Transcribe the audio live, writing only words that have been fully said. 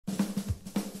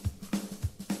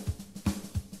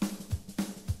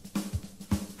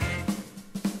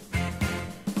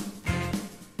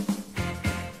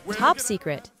Top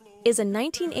Secret is a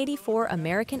 1984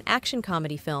 American action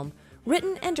comedy film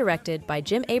written and directed by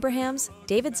Jim Abrahams,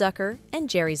 David Zucker, and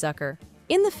Jerry Zucker.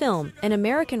 In the film, an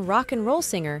American rock and roll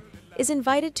singer is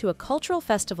invited to a cultural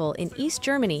festival in East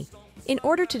Germany in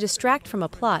order to distract from a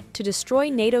plot to destroy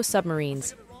NATO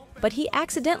submarines, but he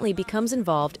accidentally becomes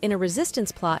involved in a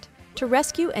resistance plot to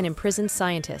rescue an imprisoned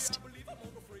scientist.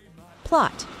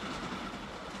 Plot.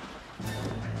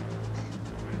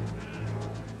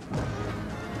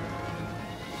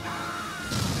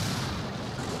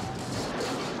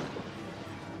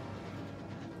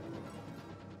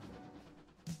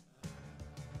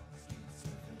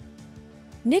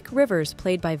 Nick Rivers,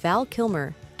 played by Val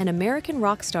Kilmer, an American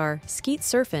rock star, skeet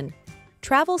surfin',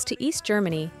 travels to East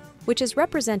Germany, which is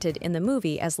represented in the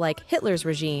movie as like Hitler's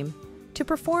regime, to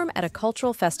perform at a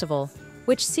cultural festival,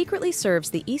 which secretly serves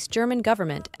the East German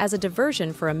government as a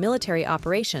diversion for a military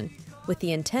operation, with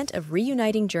the intent of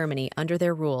reuniting Germany under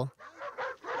their rule.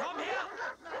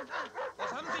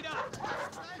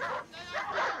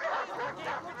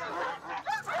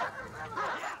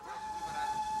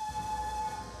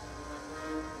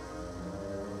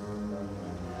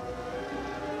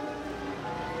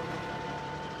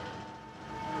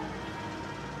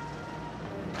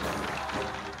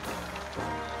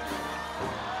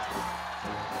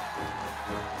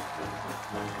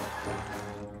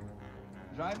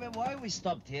 Driver, why we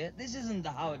stopped here? This isn't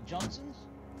the Howard Johnson's.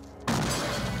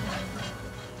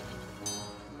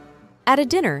 At a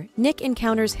dinner, Nick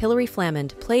encounters Hilary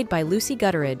Flamand, played by Lucy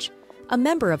Gutteridge, a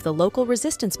member of the local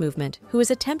resistance movement who is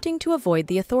attempting to avoid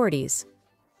the authorities.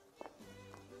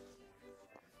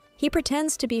 He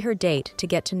pretends to be her date to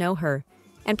get to know her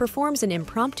and performs an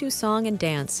impromptu song and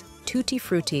dance, Tutti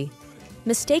Frutti,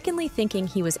 mistakenly thinking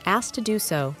he was asked to do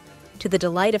so, to the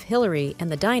delight of Hilary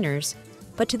and the diners,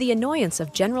 but to the annoyance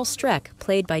of General Streck,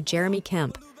 played by Jeremy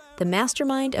Kemp, the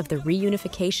mastermind of the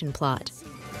reunification plot.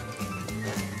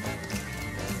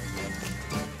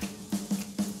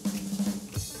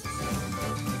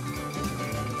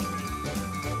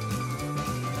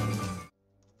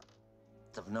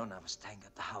 I've known I was staying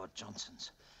at the Howard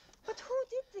Johnson's. But who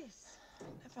did this?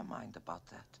 Never mind about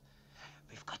that.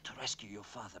 We've got to rescue your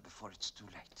father before it's too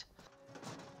late.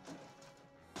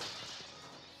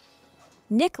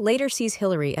 Nick later sees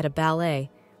Hilary at a ballet,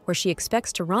 where she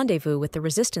expects to rendezvous with the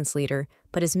resistance leader,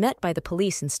 but is met by the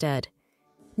police instead.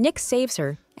 Nick saves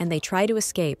her, and they try to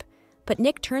escape, but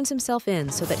Nick turns himself in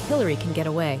so that Hilary can get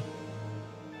away.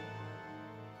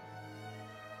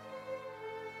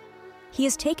 He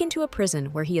is taken to a prison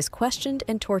where he is questioned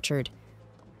and tortured.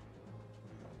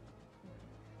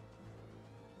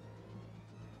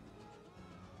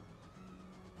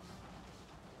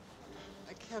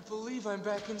 I can't believe I'm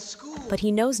back in school. But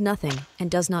he knows nothing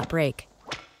and does not break.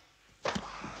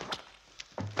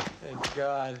 Thank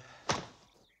God.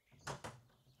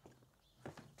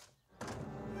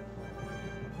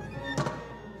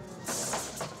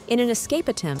 In an escape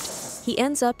attempt, he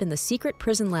ends up in the secret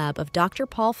prison lab of Dr.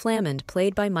 Paul Flamand,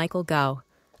 played by Michael Gough,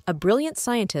 a brilliant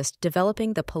scientist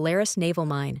developing the Polaris naval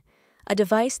mine, a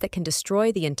device that can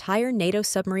destroy the entire NATO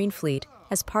submarine fleet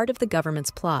as part of the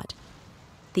government's plot.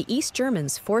 The East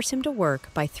Germans force him to work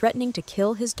by threatening to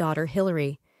kill his daughter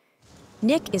Hilary.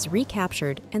 Nick is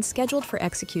recaptured and scheduled for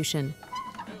execution.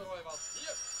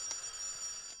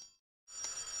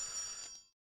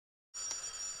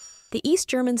 The East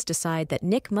Germans decide that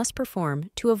Nick must perform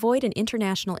to avoid an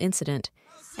international incident,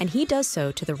 and he does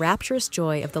so to the rapturous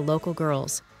joy of the local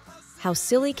girls. How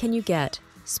silly can you get?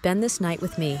 Spend this night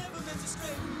with me.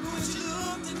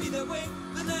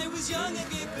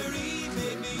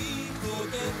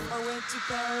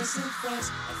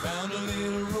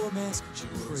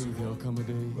 Pray there'll come a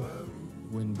day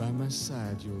when by my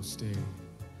side you'll stay,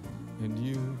 and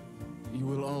you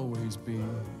will always be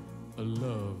a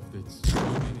love that's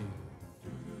many.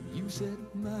 You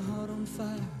set my heart on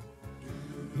fire,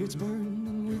 it's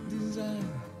burning with desire.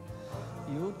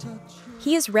 Your touch.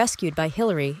 He is rescued by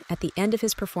Hilary at the end of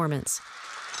his performance.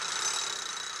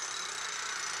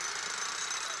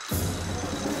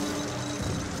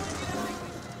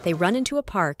 They run into a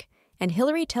park, and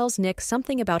Hilary tells Nick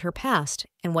something about her past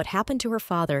and what happened to her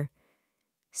father.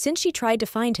 Since she tried to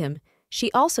find him,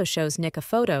 she also shows Nick a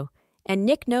photo, and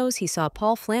Nick knows he saw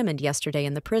Paul Flamand yesterday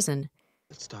in the prison.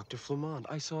 It's Dr. Flamand.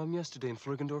 I saw him yesterday in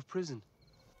Flergendorf prison.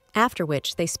 After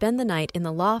which, they spend the night in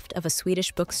the loft of a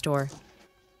Swedish bookstore.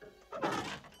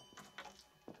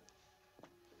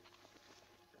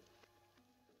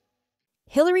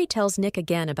 Hilary tells Nick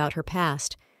again about her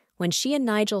past, when she and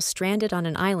Nigel stranded on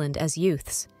an island as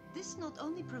youths. This not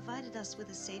only provided us with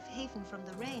a safe haven from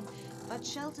the rain, but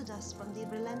sheltered us from the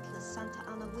relentless Santa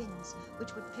Ana winds,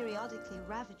 which would periodically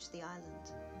ravage the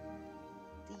island.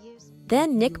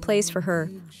 Then Nick plays for her,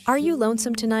 "Are You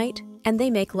Lonesome Tonight?" and they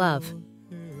make love.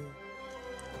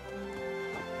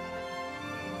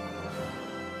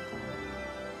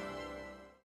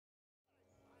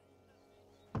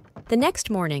 The next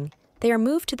morning, they are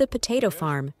moved to the potato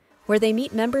farm, where they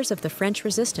meet members of the French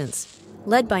Resistance,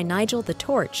 led by Nigel the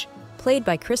Torch, played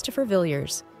by Christopher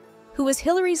Villiers, who was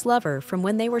Hillary's lover from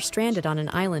when they were stranded on an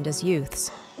island as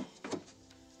youths.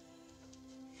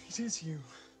 It is you.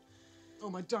 Oh,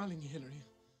 my darling Hillary.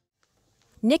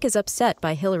 Nick is upset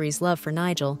by Hillary's love for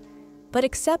Nigel, but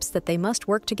accepts that they must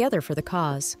work together for the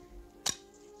cause.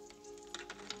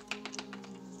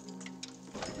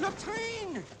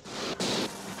 Latrine!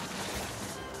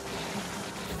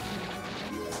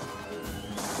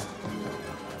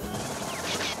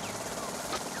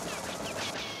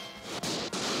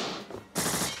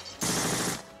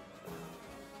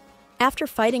 After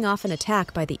fighting off an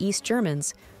attack by the East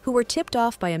Germans, who were tipped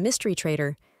off by a mystery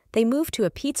trader, they move to a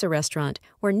pizza restaurant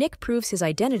where Nick proves his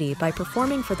identity by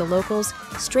performing for the locals'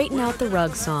 "Straighten Out the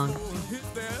Rug" song.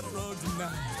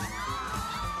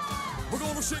 We're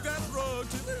gonna shake that rug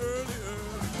to the early early.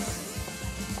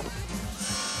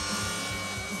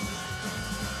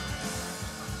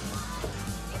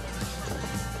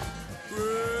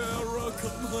 Well, rug,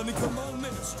 come, honey, come on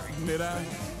and straighten it out.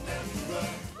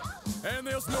 And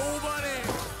there's nobody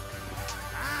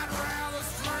I'd rather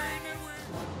straighten it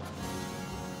with.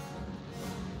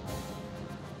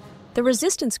 The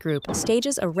resistance group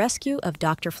stages a rescue of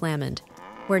Dr. Flamand,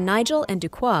 where Nigel and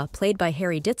Duquois, played by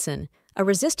Harry Ditson, a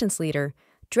resistance leader,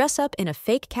 dress up in a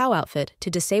fake cow outfit to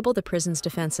disable the prison's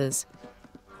defenses.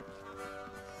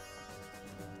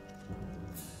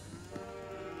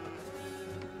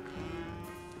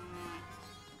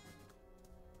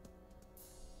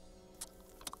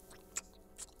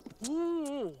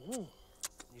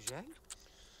 Nigel?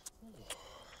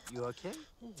 You okay?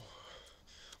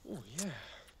 Oh, yeah.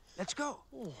 Let's go.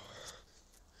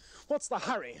 What's the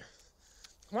hurry?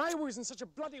 Why was in such a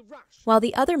bloody rush? While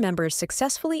the other members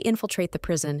successfully infiltrate the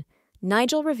prison,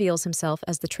 Nigel reveals himself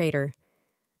as the traitor.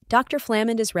 Dr.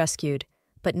 Flamand is rescued,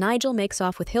 but Nigel makes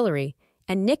off with Hillary,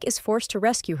 and Nick is forced to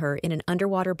rescue her in an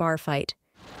underwater bar fight.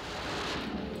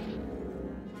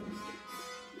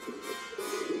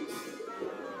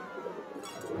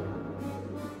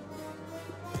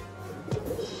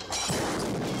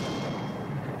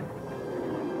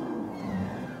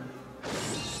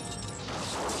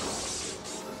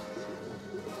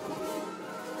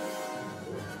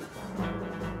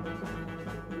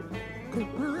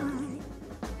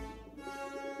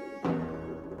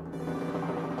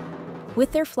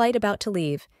 With their flight about to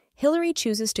leave, Hillary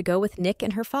chooses to go with Nick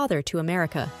and her father to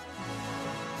America.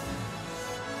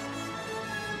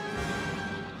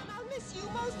 I'll miss you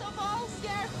most of all,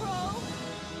 Scarecrow.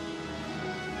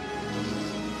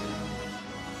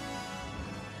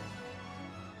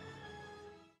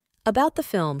 About the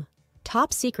film,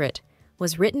 Top Secret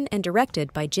was written and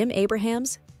directed by Jim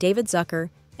Abrahams, David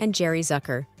Zucker, and Jerry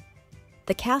Zucker.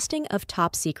 The casting of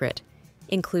Top Secret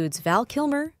includes Val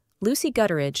Kilmer, Lucy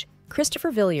Gutteridge,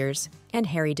 Christopher Villiers, and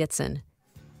Harry Ditson.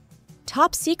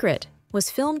 Top Secret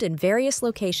was filmed in various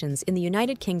locations in the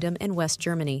United Kingdom and West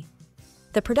Germany.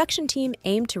 The production team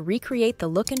aimed to recreate the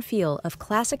look and feel of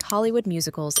classic Hollywood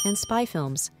musicals and spy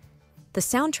films. The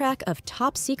soundtrack of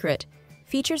Top Secret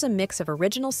features a mix of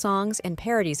original songs and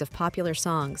parodies of popular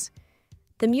songs.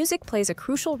 The music plays a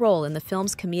crucial role in the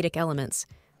film's comedic elements,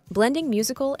 blending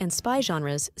musical and spy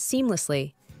genres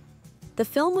seamlessly. The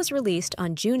film was released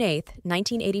on June 8,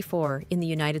 1984, in the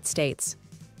United States.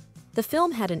 The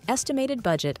film had an estimated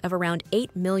budget of around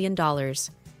 $8 million.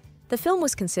 The film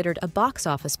was considered a box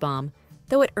office bomb,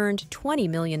 though it earned $20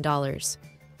 million.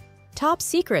 Top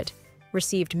Secret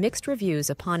received mixed reviews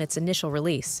upon its initial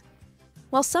release.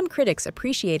 While some critics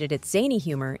appreciated its zany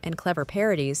humor and clever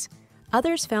parodies,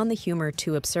 others found the humor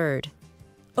too absurd.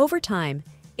 Over time,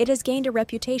 it has gained a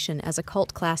reputation as a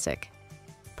cult classic,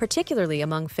 particularly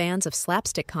among fans of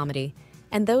slapstick comedy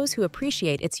and those who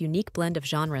appreciate its unique blend of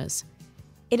genres.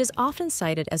 It is often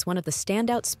cited as one of the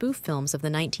standout spoof films of the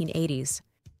 1980s.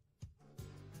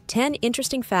 10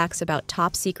 interesting facts about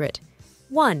Top Secret.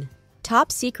 1.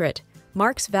 Top Secret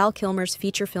marks Val Kilmer's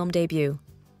feature film debut.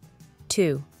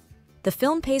 2. The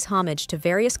film pays homage to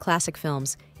various classic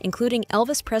films, including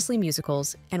Elvis Presley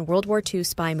musicals and World War II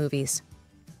spy movies.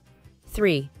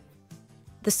 3.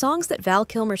 The songs that Val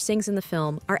Kilmer sings in the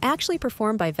film are actually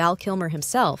performed by Val Kilmer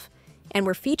himself and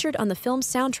were featured on the film's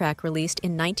soundtrack released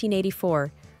in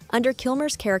 1984, under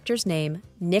Kilmer's character's name,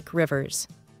 Nick Rivers.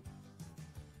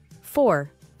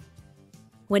 4.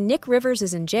 When Nick Rivers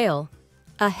is in jail,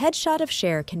 a headshot of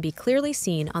Cher can be clearly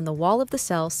seen on the wall of the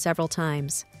cell several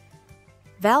times.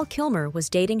 Val Kilmer was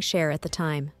dating Cher at the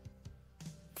time.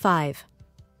 5.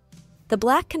 The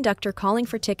black conductor calling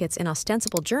for tickets in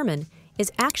ostensible German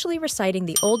is actually reciting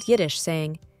the old Yiddish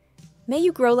saying, "May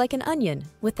you grow like an onion,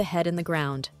 with the head in the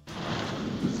ground."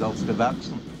 Sollst du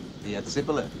wachsen, wie a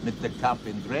Zippele mit der Kappe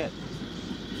in Dreht.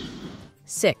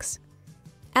 6.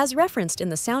 As referenced in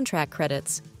the soundtrack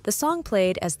credits, the song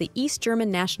played as the East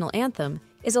German national anthem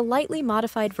is a lightly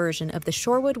modified version of the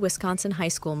Shorewood, Wisconsin High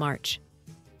School March.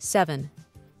 7.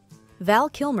 Val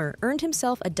Kilmer earned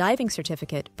himself a diving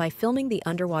certificate by filming the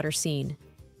underwater scene.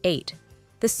 8.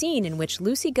 The scene in which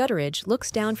Lucy Gutteridge looks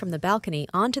down from the balcony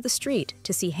onto the street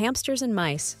to see hamsters and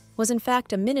mice was in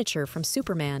fact a miniature from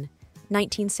Superman,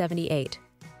 1978.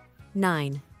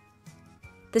 9.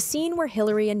 The scene where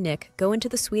Hillary and Nick go into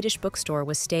the Swedish bookstore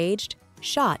was staged,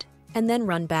 shot, and then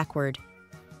run backward.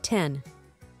 10.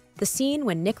 The scene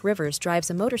when Nick Rivers drives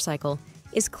a motorcycle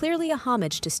is clearly a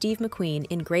homage to Steve McQueen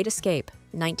in Great Escape,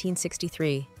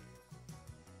 1963.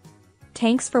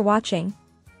 Thanks for watching.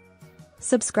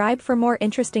 Subscribe for more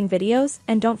interesting videos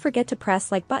and don't forget to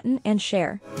press like button and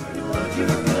share.